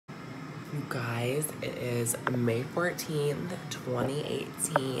You guys, it is May 14th,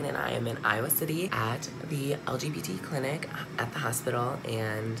 2018, and I am in Iowa City at the LGBT clinic at the hospital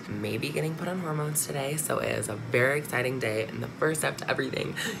and maybe getting put on hormones today. So it is a very exciting day and the first step to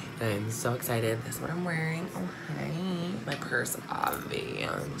everything. And I'm so excited. This is what I'm wearing. Oh, hey. My purse,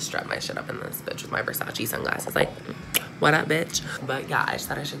 obvi. Strap my shit up in this bitch with my Versace sunglasses. Like, what up, bitch? But yeah, I just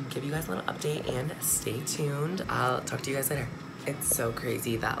thought I should give you guys a little update and stay tuned. I'll talk to you guys later. It's so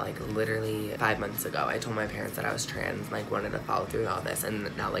crazy that like literally 5 months ago I told my parents that I was trans and like wanted to follow through with all this,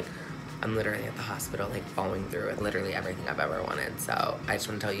 and now like I'm literally at the hospital like following through with literally everything I've ever wanted. So I just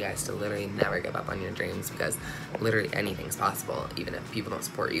want to tell you guys to literally never give up on your dreams, because literally anything's possible. Even if people don't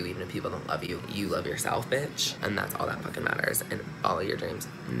support you, even if people don't love you, you love yourself, bitch, and that's all that fucking matters. And follow your dreams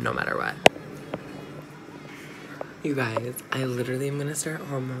no matter what. You guys, I literally am gonna start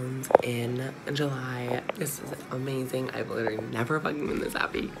hormones in July. This is amazing. I've literally never fucking been this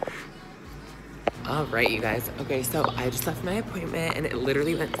happy. All right, you guys. Okay, so I just left my appointment and it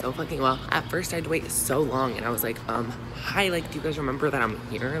literally went so fucking well. At first, I had to wait so long and I was like, hi, like, do you guys remember that I'm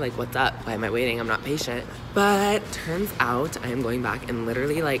here? Like, what's up? Why am I waiting? I'm not patient. But turns out I am going back in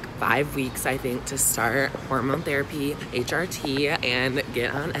literally like 5 weeks, I think, to start hormone therapy, HRT, and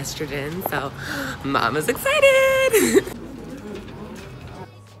get on estrogen. So mama's excited.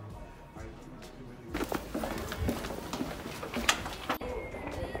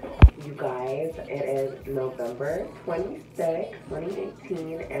 Guys, it is November 26th,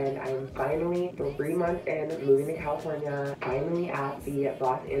 2018, and I'm finally 3 months in, moving to California, finally at the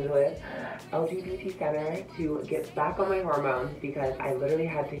Los Angeles LGBT Center to get back on my hormones, because I literally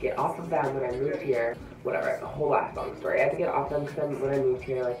had to get off of them when I moved here. Whatever, a whole last long story. I had to get off them because when I moved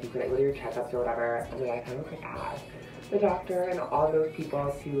here, like, you couldn't go to your checkups or whatever, and then I finally could ask the doctor and all those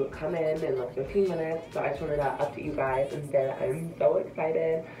people to come in like 15 minutes. So I just wanted to update you guys and say that I'm so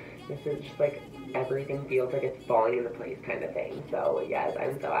excited. This is just like everything feels like it's falling into place kind of thing. So yes,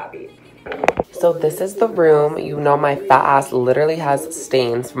 I'm so happy. So this is the room. You know, my fat ass literally has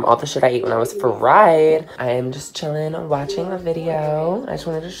stains from all the shit I ate when I was fried. I am just chilling, watching a video. I just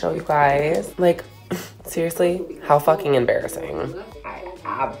wanted to show you guys. Like, seriously, how fucking embarrassing. I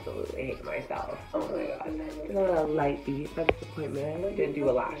absolutely hate myself. Oh my god. Just a light beat for this appointment. Didn't do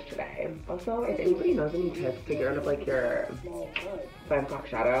a lash today. Also, if anybody knows any tips to get rid of like your 5 o'clock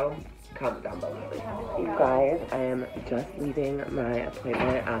shadow, comment down below. You guys, I am just leaving my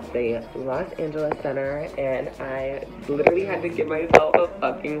appointment at the Los Angeles Center, and I literally had to give myself a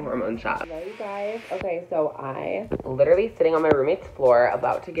fucking hormone shot. Hello, you guys. Okay, so I literally sitting on my roommate's floor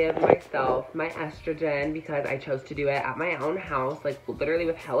about to give myself my estrogen because I chose to do it at my own house, like literally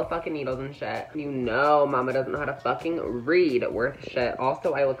with hella fucking needles and shit. You know, mama doesn't know how to fucking read worth shit.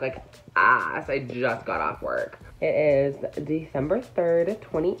 Also, I look like ass. I just got off work. It is December 3rd,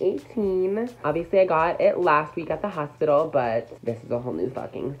 2018. Obviously, I got it last week at the hospital, but this is a whole new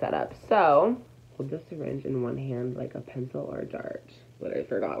fucking setup. So, hold the syringe in one hand like a pencil or a dart. Literally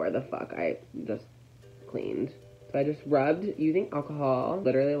forgot where the fuck I just cleaned. So I just rubbed using alcohol.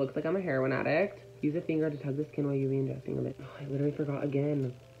 Literally looks like I'm a heroin addict. Use a finger to tug the skin while UV injecting of it. Oh, I literally forgot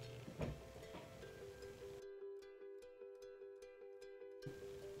again.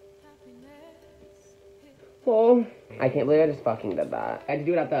 So, I can't believe I just fucking did that. I had to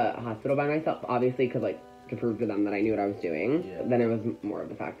do it at the hospital by myself, obviously, because, like, to prove to them that I knew what I was doing. Yeah. Then it was more of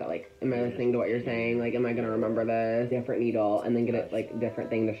the fact that, like, am I listening to what you're saying? Like, am I gonna remember this? Different needle, and then get it, like, different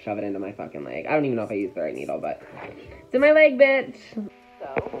thing to shove it into my fucking leg. I don't even know if I used the right needle, but it's in my leg, bitch.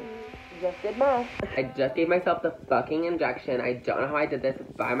 So, just did math. I just gave myself the fucking injection. I don't know how I did this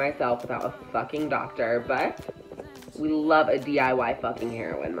by myself without a fucking doctor, but we love a DIY fucking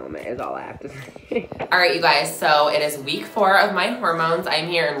heroin moment is all I have to say. All right, you guys, so it is week 4 of my hormones. I'm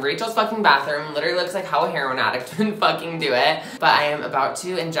here in Rachel's fucking bathroom. Literally looks like how a heroin addict would fucking do it. But I am about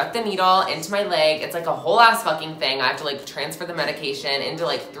to inject the needle into my leg. It's like a whole ass fucking thing. I have to like transfer the medication into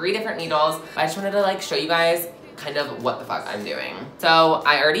like 3 different needles. But I just wanted to like show you guys kind of what the fuck I'm doing. So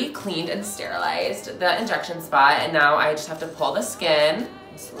I already cleaned and sterilized the injection spot, and now I just have to pull the skin,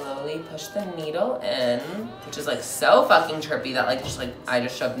 slowly push the needle in, which is like so fucking trippy that like I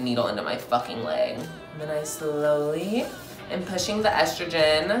just shoved the needle into my fucking leg. And then I slowly am pushing the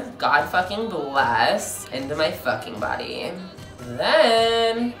estrogen, God fucking bless, into my fucking body.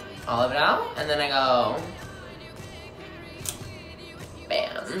 Then all of it out, and then I go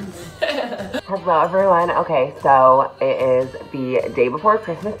bam. Hello everyone. Okay, so it is the day before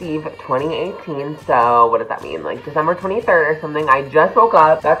Christmas Eve 2018. So what does that mean? Like December 23rd or something. I just woke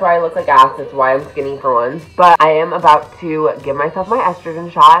up. That's why I look like ass. That's why I'm skinny for once. But I am about to give myself my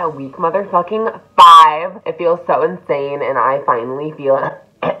estrogen shot. A week motherfucking 5. It feels so insane, and I finally feel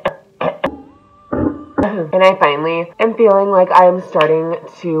And I finally am feeling like I am starting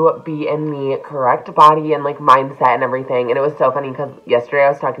to be in the correct body and like mindset and everything. And it was so funny because yesterday I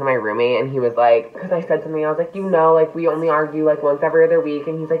was talking to my roommate and he was like, because I said something, I was like, you know, like we only argue like once every other week.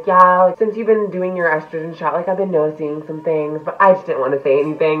 And he's like, yeah, like, since you've been doing your estrogen shot, like I've been noticing some things, but I just didn't want to say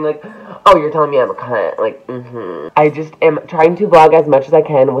anything. Like, oh, you're telling me I'm a cunt. Like, I just am trying to vlog as much as I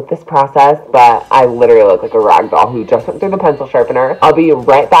can with this process, but I literally look like a rag doll who just went through the pencil sharpener. I'll be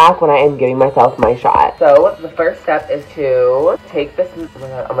right back when I am giving myself my shot. So the first step is to take this,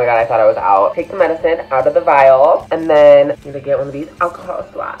 oh my god, I thought I was out. Take the medicine out of the vial, and then I'm gonna get one of these alcohol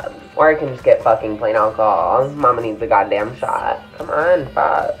swabs. Or I can just get fucking plain alcohol. Mama needs a goddamn shot. Come on,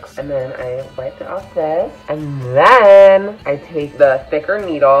 fuck. And then I wipe it off this, and then I take the thicker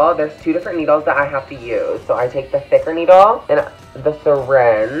needle. There's two different needles that I have to use. So I take the thicker needle and the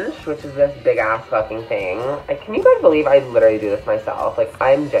syringe, which is this big ass fucking thing. Like, can you guys believe I literally do this myself? Like,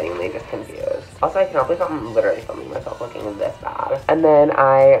 I'm genuinely just confused. Also, I cannot believe I'm literally filming myself looking this bad. And then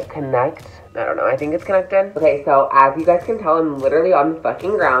I connect, I don't know, I think it's connected. Okay, so as you guys can tell, I'm literally on the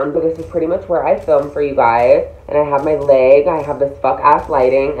fucking ground. So this is pretty much where I film for you guys. And I have my leg, I have this fuck ass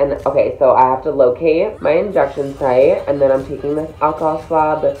lighting. And okay, so I have to locate my injection site. And then I'm taking this alcohol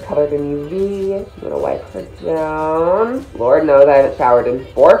swab that's covered in UV. I'm gonna wipe her down. Lord knows I haven't showered in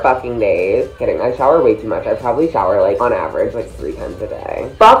 4 fucking days. Kidding, I shower way too much. I probably shower like on average like 3 times a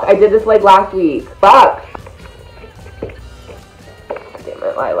day. Fuck, I did this like last week. Fuck.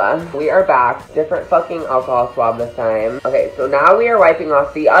 Lila. We are back. Different fucking alcohol swab this time. Okay, so now we are wiping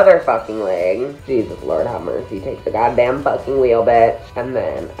off the other fucking leg. Jesus Lord have mercy. Take the goddamn fucking wheel, bitch. And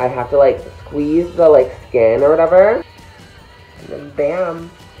then I have to like squeeze the like skin or whatever. And then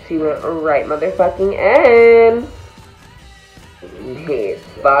bam. She went right motherfucking in. These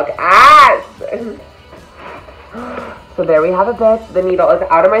fuck ass. So there we have a bitch. The needle is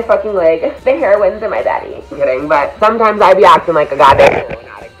out of my fucking leg. The heroin's in my body. I'm kidding, but sometimes I be acting like a goddamn heroin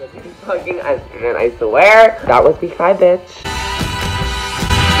addict with fucking estrogen, I swear. That was week 5, bitch.